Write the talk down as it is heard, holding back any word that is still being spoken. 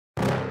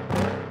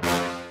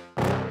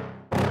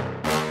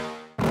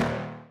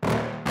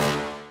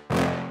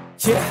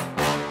Yeah.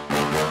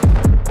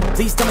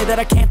 Please tell me that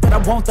I can't, that I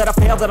won't, that I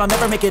fail, that I'll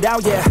never make it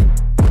out, yeah.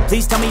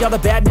 Please tell me all the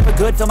bad, never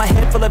good, fill my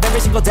head full of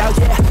every single doubt,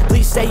 yeah.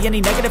 Please say any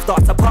negative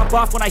thoughts, I pop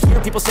off when I hear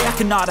people say I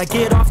cannot. I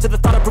get off to the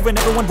thought of proving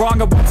everyone wrong,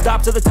 I won't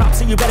stop to the top,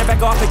 so you better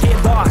back off and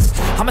get lost.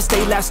 I'ma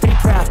stay loud, stay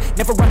proud,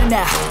 never running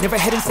out, never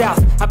heading south.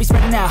 I'll be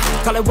spreading out,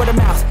 call it word of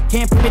mouth,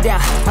 can't put me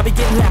down, I'll be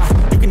getting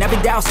loud. You can have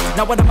it douse,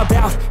 not what I'm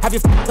about, have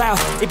your f***ing cloud,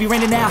 it be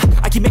raining now.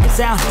 I keep making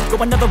sound, go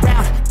another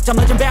round, I'm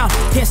legend bound,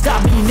 can't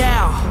stop me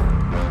now.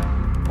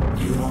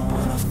 You don't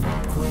wanna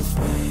fuck with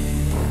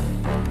me,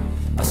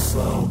 a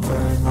slow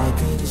burn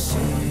like a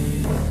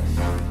disease.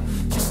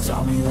 Just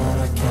tell me that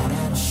I can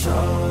and I'll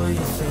show you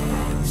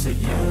things that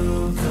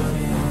you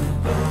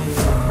couldn't believe.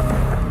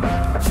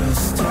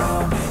 Just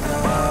tell me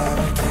that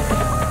I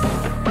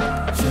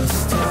can.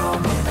 Just tell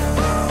me that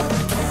I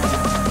can.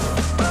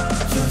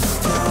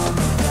 Just tell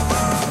me that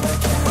I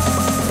can.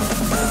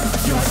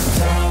 Just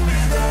tell me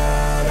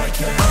that I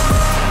can.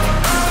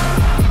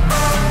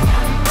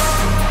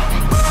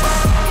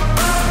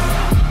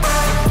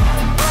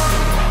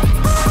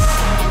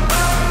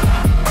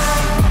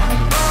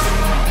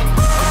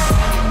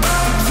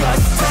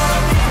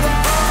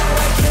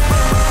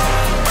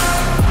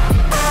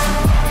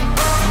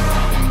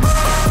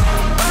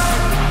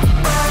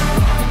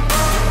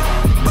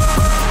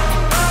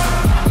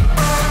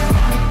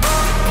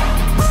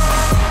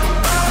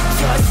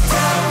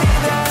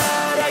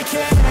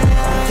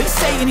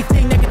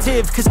 Anything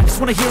negative, cause I just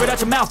wanna hear it out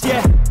your mouth,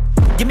 yeah.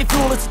 Give me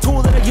fuel, it's a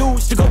tool that I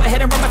use to go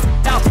ahead and run my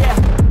mouth, yeah.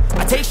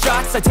 I take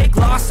shots, I take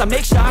loss, I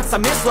make shots, I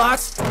miss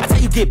lots. That's how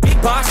you get big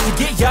box, you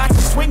get yachts,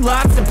 you swing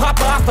lots and pop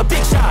off a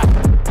big shot.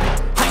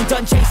 I ain't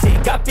done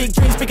chasing, got big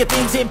dreams, bigger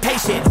things,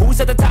 impatient.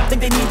 Who's at the top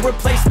think they need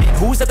replacement?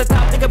 Who's at the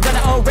top think I'm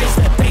gonna erase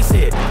it? Face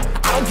it,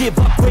 I don't give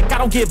up quick, I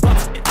don't give up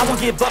shit, I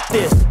won't give up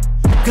this.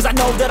 Cause I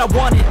know that I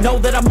want it, know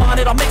that I'm on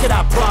it, I'll make it,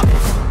 I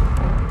promise.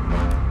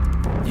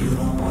 You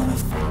don't wanna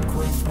fuck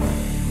with me,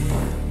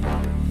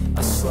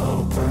 a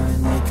slow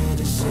burn like a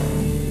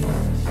disease.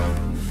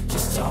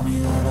 Just tell me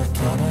that I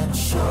can and I'll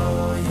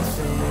show you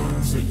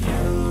things that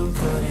you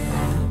couldn't